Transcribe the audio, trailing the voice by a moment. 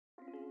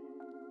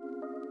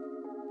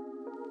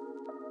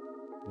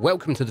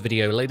Welcome to the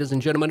video, ladies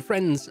and gentlemen,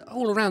 friends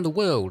all around the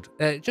world.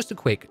 Just a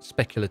quick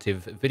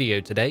speculative video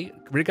today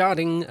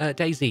regarding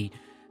DayZ.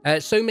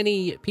 So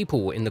many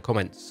people in the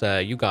comments,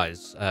 you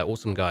guys,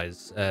 awesome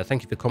guys,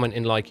 thank you for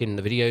commenting, liking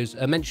the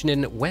videos,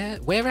 mentioning where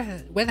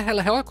the hell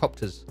are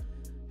helicopters?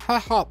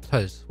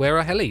 Helicopters, where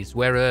are helis?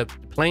 Where are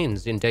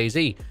planes in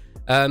DayZ?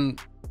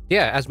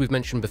 Yeah, as we've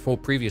mentioned before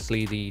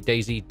previously, the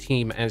DayZ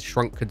team has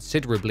shrunk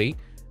considerably.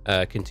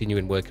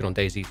 Continuing working on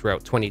DayZ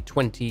throughout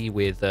 2020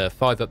 with 5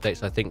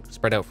 updates, I think,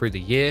 spread out through the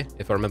year,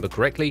 if I remember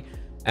correctly,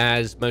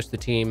 as most of the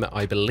team,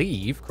 I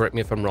believe, correct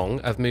me if I'm wrong,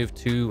 have moved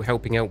to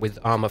helping out with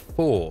Armor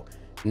 4.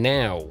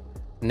 Now,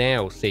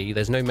 see,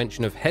 there's no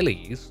mention of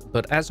helis,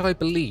 but as I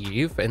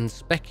believe and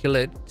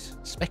speculate,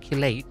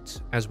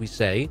 as we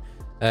say,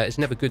 it's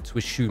never good to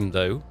assume,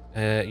 though.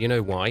 You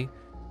know why.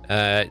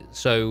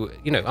 So,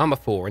 you know, Armor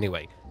 4,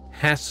 anyway,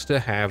 has to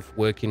have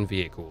working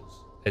vehicles.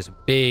 There's a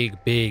big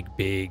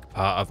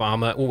part of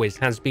Armor, always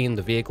has been,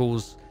 the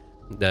vehicles,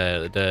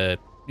 the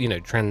you know,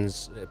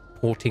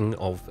 transporting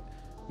of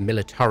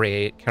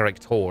military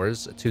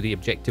characters to the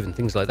objective and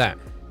things like that.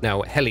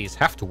 Now, helis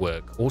have to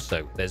work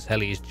also. There's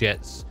helis,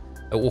 jets,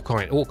 all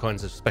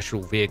kinds of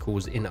special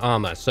vehicles in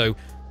Armor. So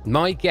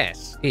my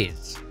guess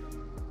is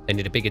they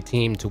need a bigger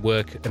team to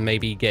work and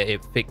maybe get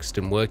it fixed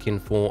and working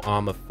for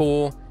Armor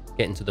 4,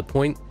 getting to the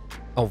point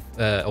of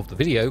the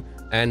video,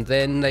 and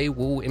then they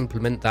will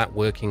implement that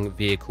working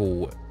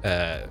vehicle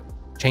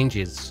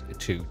changes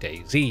to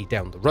DayZ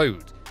down the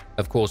road.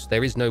 Of course,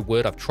 there is no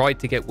word. I've tried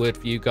to get word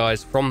for you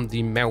guys from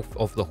the mouth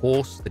of the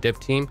horse, the dev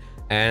team,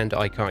 and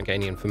I can't get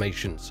any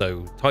information.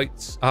 So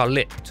tights are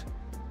lipped.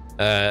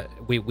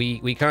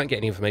 We can't get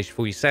any information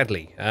for you,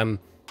 sadly.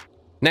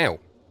 Now,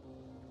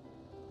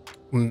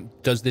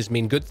 does this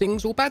mean good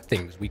things or bad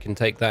things? We can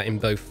take that in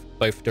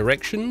both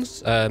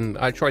directions.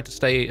 I try to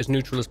stay as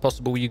neutral as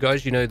possible with you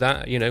guys. You know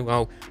that. You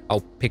know,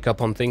 I'll pick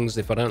up on things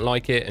if I don't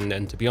like it.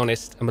 And to be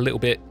honest, I'm a little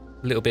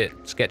bit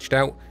sketched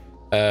out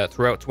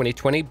throughout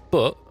 2020.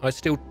 But I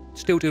still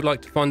do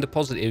like to find the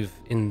positive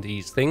in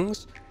these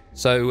things.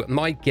 So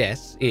my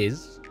guess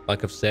is,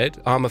 like I've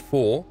said, Armor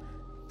 4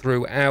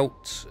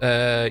 throughout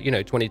you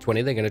know,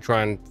 2020, they're going to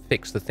try and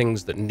fix the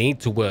things that need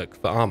to work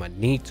for Armor,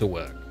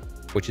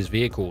 which is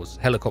vehicles,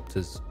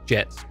 helicopters,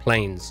 jets,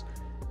 planes,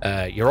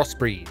 your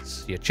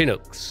Ospreys, your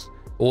Chinooks,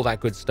 all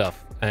that good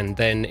stuff, and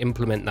then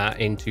implement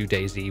that into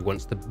DayZ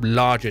once the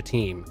larger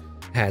team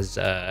has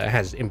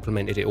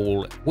implemented it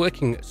all,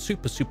 working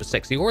super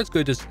sexy, or as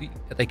good as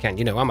they can.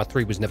 You know, Armor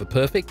 3 was never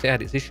perfect. It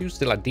had its issues,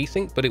 still had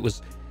desync, but it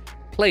was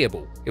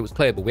playable.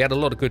 We had a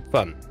lot of good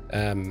fun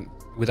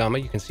with Armor.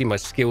 You can see my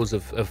skills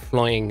of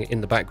flying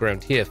in the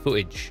background here,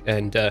 footage.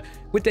 And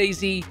with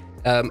DayZ,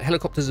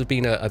 helicopters have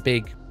been a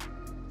big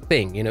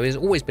thing. You know, it's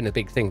always been a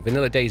big thing.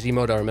 Vanilla DayZ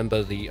mod, I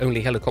remember, the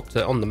only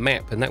helicopter on the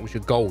map, and that was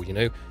your goal. You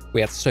know,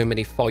 we had so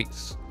many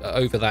fights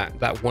over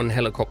that one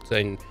helicopter,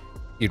 and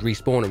you'd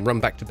respawn and run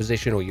back to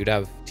position, or you'd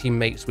have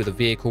teammates with a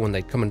vehicle and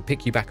they'd come and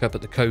pick you back up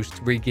at the coast,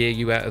 re-gear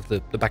you out of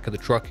the back of the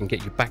truck and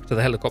get you back to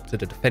the helicopter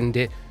to defend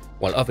it,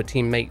 while other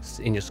teammates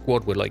in your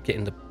squad were like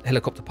getting the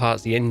helicopter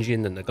parts, the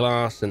engine and the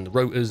glass and the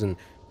rotors, and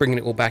bringing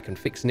it all back and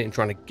fixing it and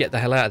trying to get the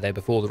hell out of there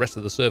before the rest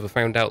of the server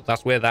found out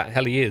that's where that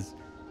heli is.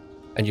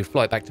 And you'd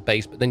fly back to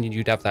base, but then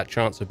you'd have that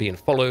chance of being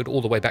followed all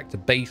the way back to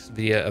base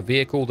via a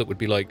vehicle that would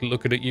be like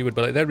looking at you and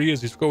be like, there he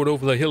is, he's going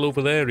over the hill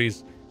over there,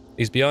 he's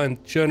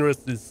behind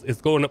Chernarus,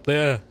 is going up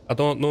there, I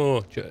don't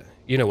know,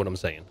 you know what I'm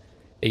saying.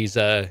 He's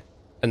and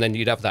then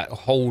you'd have that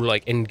whole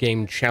like end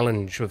game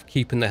challenge of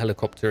keeping the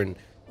helicopter, and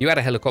you had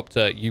a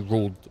helicopter, you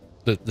ruled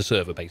the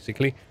server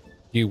basically.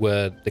 You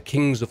were the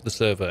kings of the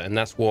server, and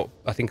that's what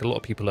I think a lot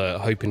of people are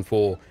hoping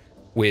for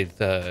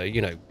with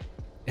you know,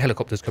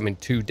 helicopters coming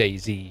to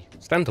DayZ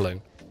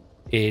Standalone,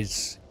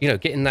 is, you know,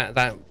 getting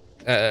that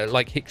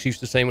like Hicks used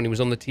to say when he was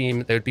on the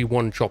team, there would be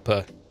one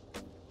chopper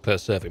per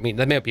server. I mean,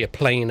 there may be a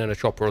plane and a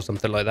chopper or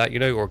something like that, you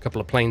know, or a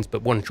couple of planes,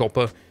 but one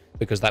chopper,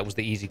 because that was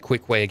the easy,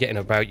 quick way of getting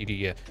about. You do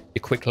your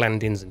quick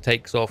landings and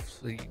takes off,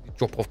 you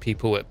drop off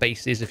people at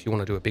bases if you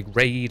want to do a big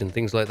raid and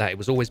things like that. It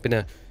was always been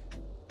a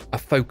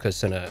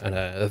focus and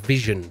a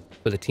vision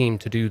for the team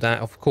to do that.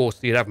 Of course,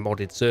 you'd have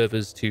modded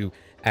servers to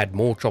add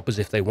more choppers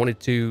if they wanted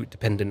to,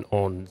 depending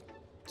on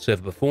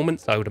server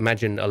performance. I would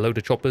imagine a load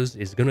of choppers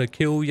is gonna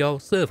kill your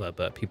server,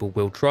 but people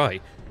will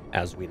try,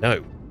 as we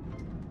know.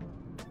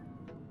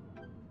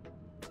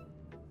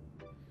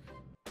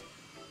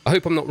 I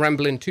hope I'm not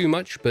rambling too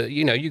much, but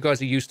you know, you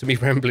guys are used to me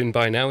rambling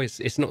by now.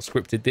 It's not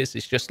scripted, this.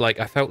 It's just like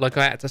I felt like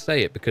I had to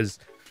say it, because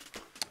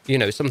you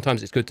know,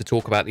 sometimes it's good to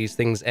talk about these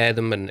things, air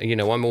them, and you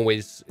know, I'm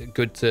always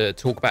good to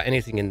talk about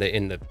anything in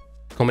the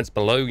comments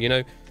below. You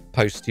know,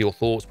 post your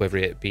thoughts, whether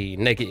it be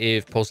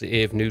negative,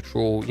 positive,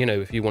 neutral. You know,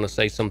 if you want to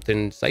say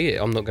something, say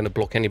it. I'm not going to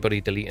block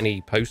anybody, delete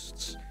any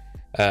posts.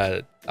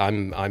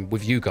 I'm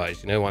with you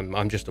guys. You know,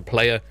 I'm just a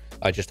player.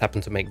 I just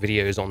happen to make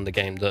videos on the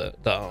game that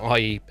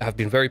I have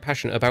been very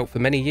passionate about for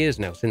many years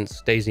now,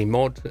 since DayZ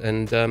mod,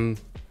 and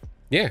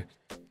yeah,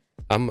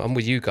 I'm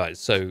with you guys.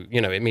 So, you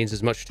know, it means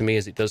as much to me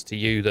as it does to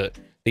you that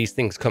these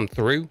things come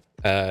through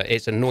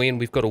It's annoying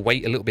we've got to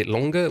wait a little bit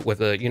longer,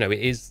 whether, you know, it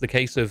is the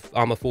case of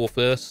Arma 4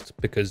 first,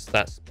 because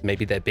that's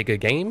maybe their bigger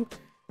game.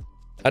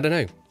 I don't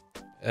know.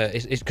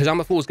 It's because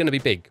Arma 4 is going to be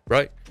big,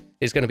 right?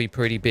 It's going to be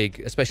pretty big,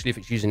 especially if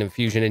it's using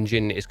Infusion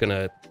Engine. It's going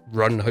to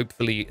run,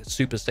 hopefully,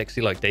 super sexy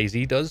like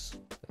DayZ does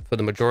for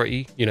the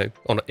majority, you know,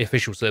 on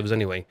official servers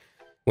anyway.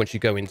 Once you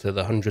go into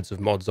the hundreds of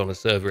mods on a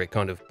server, it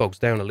kind of bogs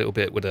down a little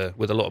bit with a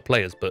lot of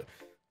players. But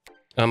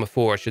Arma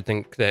 4, I should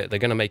think they're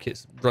going to make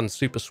it run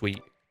super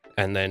sweet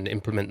and then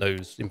implement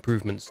those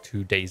improvements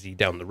to DayZ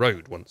down the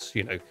road once,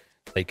 you know,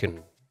 they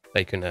can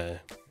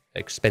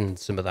expend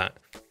some of that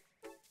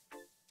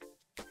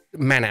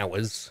man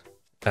hours,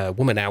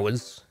 woman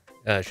hours,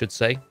 I should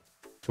say,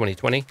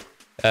 2020,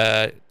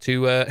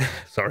 to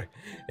sorry,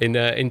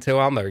 into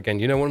Arma again.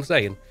 You know what I'm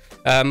saying?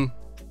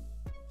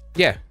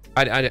 Yeah,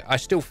 I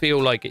still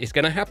feel like it's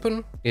going to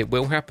happen. It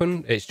will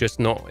happen. It's just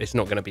not. It's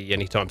not going to be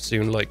anytime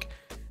soon. Like,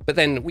 but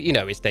then, you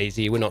know, it's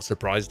DayZ. We're not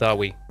surprised, are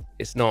we?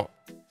 It's not.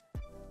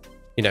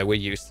 You know, we're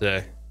used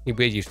to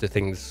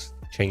things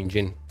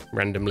changing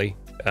randomly.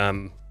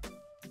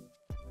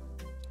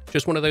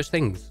 Just one of those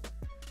things.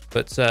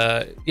 But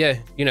yeah,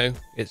 you know,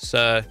 it's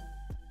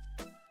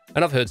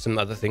and I've heard some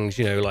other things,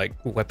 you know, like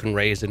weapon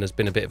raising has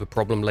been a bit of a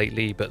problem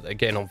lately, but they're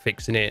getting on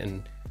fixing it.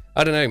 And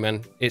I don't know,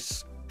 man.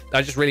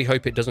 I just really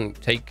hope it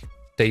doesn't take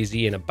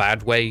DayZ in a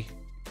bad way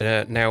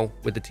now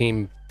with the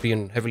team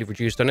being heavily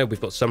reduced. I know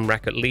we've got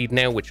Sumrak at lead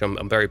now, which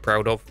I'm very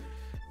proud of.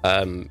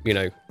 You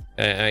know,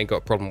 I ain't got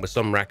a problem with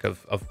Sumrak.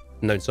 I've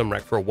known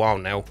Sumrak for a while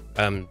now.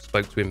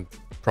 Spoke to him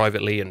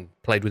privately and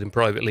played with him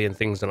privately and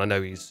things, and I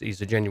know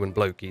he's a genuine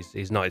bloke.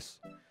 He's nice.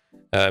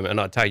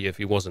 And I'd tell you if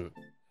he wasn't.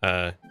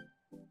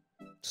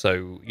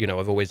 So, you know,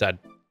 I've always had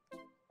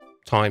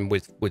time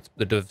with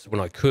the devs when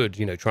I could,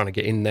 you know, trying to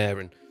get in there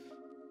and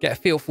get a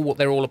feel for what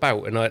they're all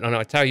about. And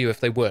I tell you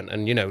if they weren't.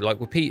 And, you know, like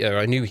with Peter,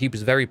 I knew he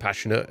was very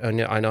passionate,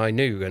 and I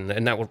knew. And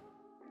that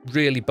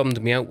really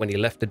bummed me out when he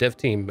left the dev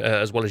team,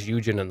 as well as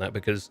Eugen and that,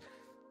 because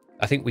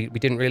I think we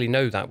didn't really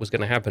know that was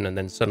going to happen. And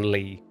then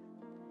suddenly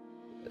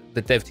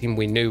the dev team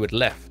we knew had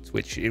left,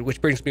 which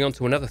brings me on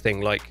to another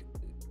thing. Like,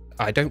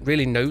 I don't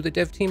really know the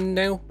dev team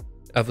now,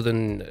 other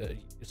than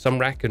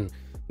Sumrak and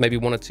maybe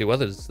one or two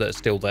others that are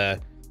still there.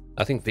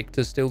 I think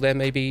Victor's still there,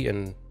 maybe,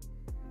 and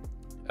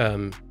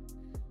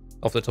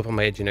off the top of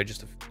my head, you know,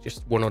 just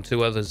one or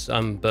two others.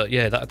 But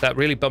yeah, that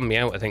really bummed me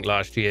out, I think,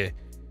 last year,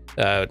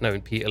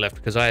 knowing Peter left,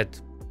 because I had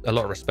a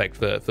lot of respect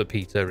for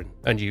Peter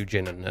and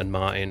Eugen and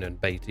Martin and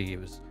Beatty. It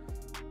was,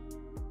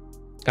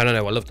 I don't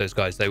know, I love those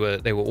guys. They were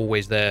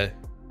always there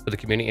for the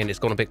community, and it's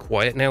gone a bit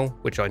quiet now,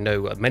 which I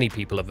know many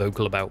people are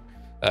vocal about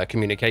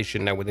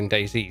communication now within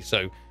DayZ.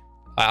 So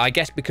I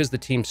guess because the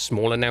team's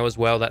smaller now as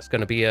well, that's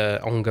going to be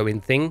an ongoing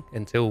thing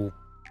until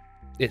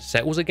it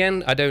settles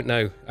again. I don't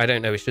know.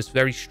 It's just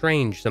very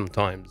strange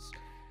sometimes.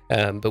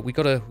 But we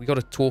gotta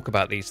talk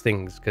about these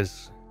things,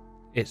 because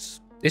it's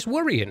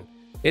worrying.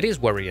 It is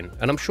worrying,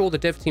 and I'm sure the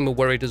dev team are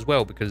worried as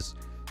well, because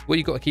what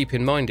you got to keep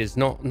in mind is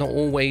not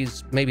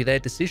always maybe their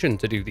decision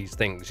to do these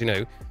things. You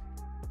know,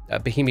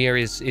 Bohemia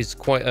is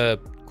quite a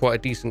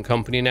decent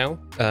company now.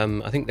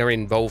 I think they're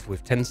involved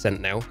with Tencent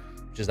now,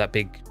 which is that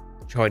big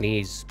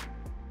Chinese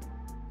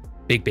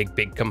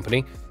big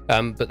company.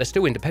 But they're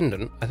still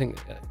independent, I think.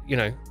 You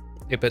know,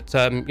 yeah, but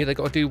yeah, they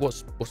got to do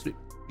what's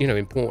you know,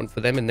 important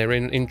for them and their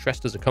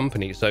interest as a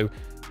company. So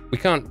we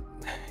can't,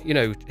 you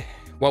know,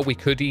 while we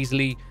could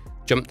easily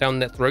jump down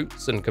their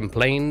throats and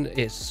complain,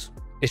 it's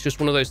just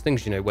one of those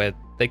things, you know, where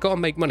they got to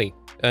make money,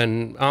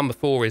 and Arma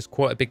 4 is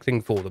quite a big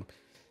thing for them.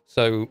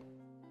 So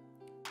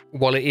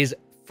while it is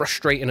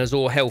frustrating as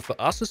all hell for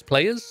us as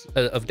players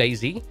of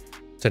DayZ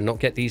to not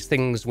get these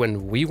things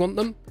when we want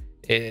them,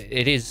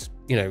 it is,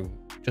 you know,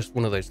 just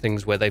one of those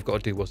things where they've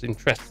got to do what's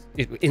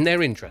in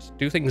their interest.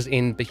 Do things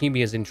in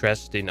Bohemia's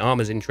interest, in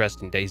Arma's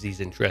interest, in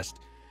DayZ's interest.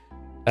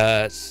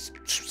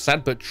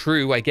 Sad but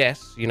true, I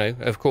guess. You know,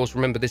 of course,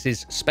 remember, this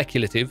is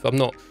speculative. I'm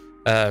not,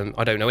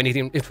 I don't know any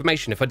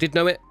information. If I did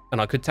know it and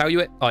I could tell you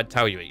it, I'd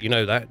tell you it. You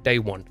know that, day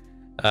one.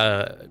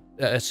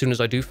 As soon as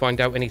I do find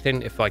out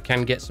anything, if I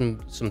can get some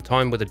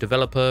time with a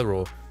developer,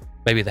 or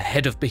maybe the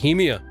head of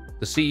Bohemia,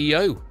 the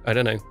CEO, I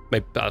don't know,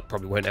 maybe that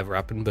probably won't ever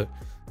happen, but,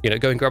 you know,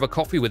 go and grab a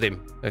coffee with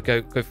him,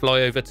 go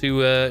fly over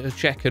to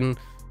Czech and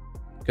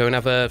go and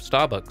have a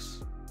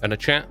Starbucks and a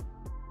chat.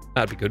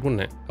 That'd be good,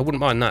 wouldn't it? I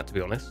wouldn't mind that, to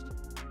be honest.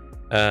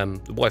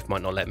 The wife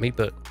might not let me,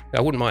 but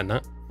I wouldn't mind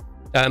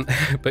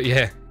that. But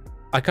yeah,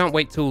 I can't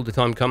wait till the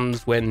time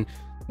comes when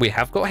we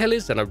have got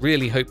Hellies, and I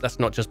really hope that's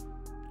not just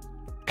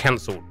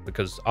cancelled,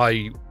 because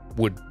I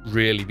would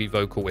really be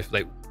vocal if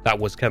that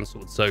was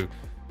cancelled. So,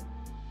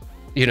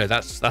 you know,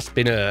 that's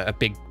been a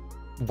big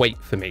wait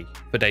for me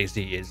for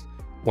DayZ, is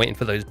waiting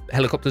for those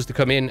helicopters to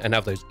come in and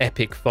have those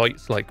epic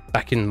fights like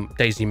back in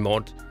DayZ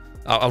mod.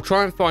 I'll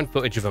try and find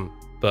footage of them,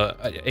 but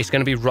it's going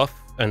to be rough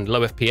and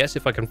low FPS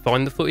if I can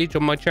find the footage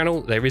on my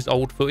channel. There is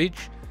old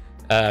footage,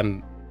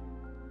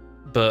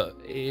 but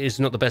it is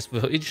not the best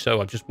footage, so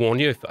I'll just warn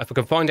you. If I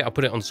can find it, I'll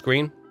put it on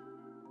screen,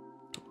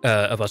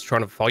 of us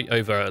trying to fight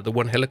over the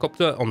one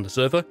helicopter on the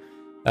server.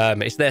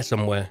 It's there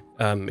somewhere.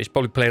 It's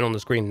probably playing on the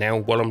screen now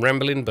while I'm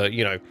rambling, but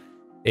you know,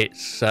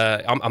 it's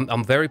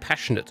I'm very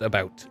passionate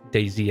about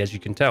DayZ, as you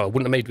can tell. I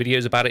wouldn't have made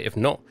videos about it if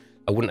not.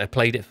 I wouldn't have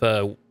played it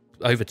for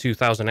over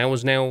 2,000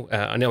 hours now.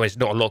 I know it's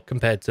not a lot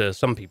compared to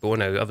some people. I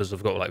know others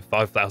have got like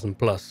 5,000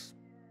 plus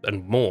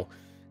and more.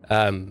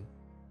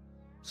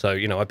 So,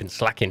 you know, I've been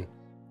slacking.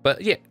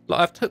 But yeah, like,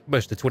 I've took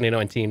most of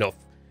 2019 off,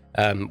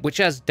 which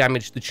has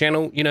damaged the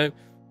channel, you know.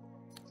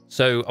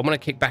 So I'm going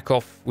to kick back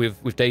off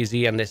with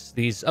DayZ and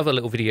these other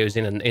little videos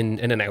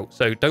in and out.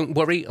 So don't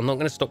worry, I'm not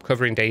going to stop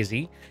covering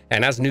DayZ.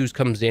 And as news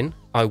comes in,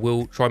 I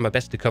will try my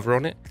best to cover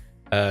on it.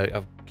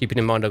 Keeping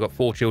in mind I've got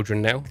 4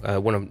 children now.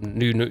 One of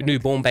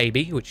newborn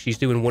baby, which she's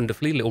doing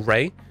wonderfully, little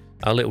Ray,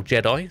 a little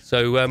Jedi.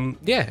 So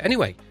yeah,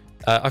 anyway,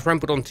 I've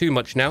rambled on too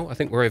much now. I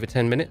think we're over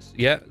 10 minutes.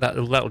 Yeah,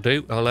 that'll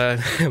do.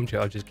 I'm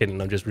just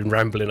kidding. I've just been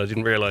rambling. I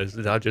didn't realize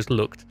that I just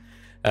looked.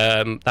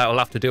 That'll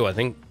have to do, I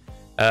think.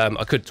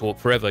 I could talk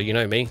forever, you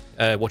know me,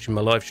 watching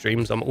my live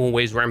streams. I'm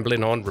always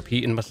rambling on,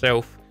 repeating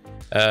myself.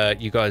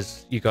 You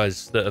guys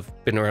that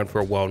have been around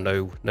for a while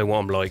know what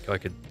I'm like. I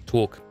could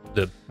talk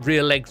the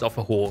rear legs off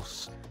a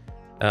horse,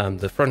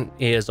 the front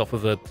ears off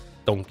of a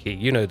donkey.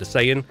 You know the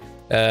saying.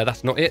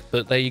 That's not it,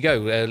 but there you go.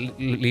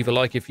 Leave a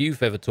like if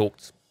you've ever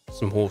talked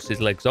some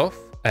horses' legs off,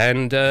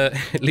 and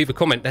leave a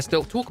comment. Let's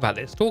still talk about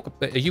this.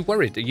 Are you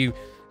worried? Are you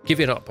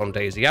giving up on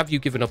DayZ? Have you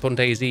given up on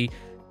DayZ?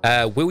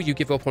 Will you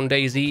give up on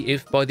DayZ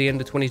if by the end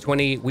of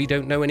 2020 we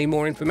don't know any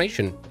more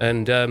information?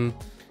 And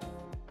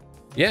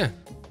yeah,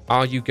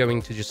 are you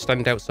going to just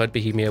stand outside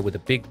Bohemia with a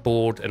big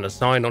board and a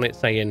sign on it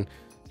saying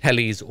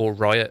Hellies or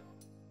Riot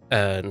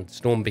and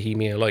storm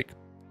Bohemia like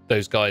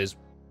those guys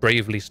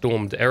bravely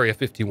stormed Area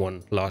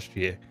 51 last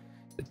year?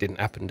 It didn't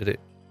happen, did it?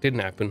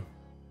 Didn't happen.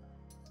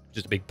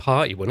 Just a big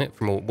party, wasn't it,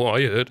 from what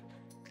I heard?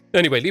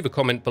 Anyway, leave a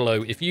comment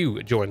below if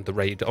you joined the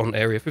raid on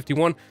Area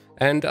 51,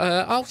 and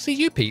I'll see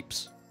you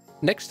peeps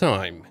next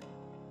time.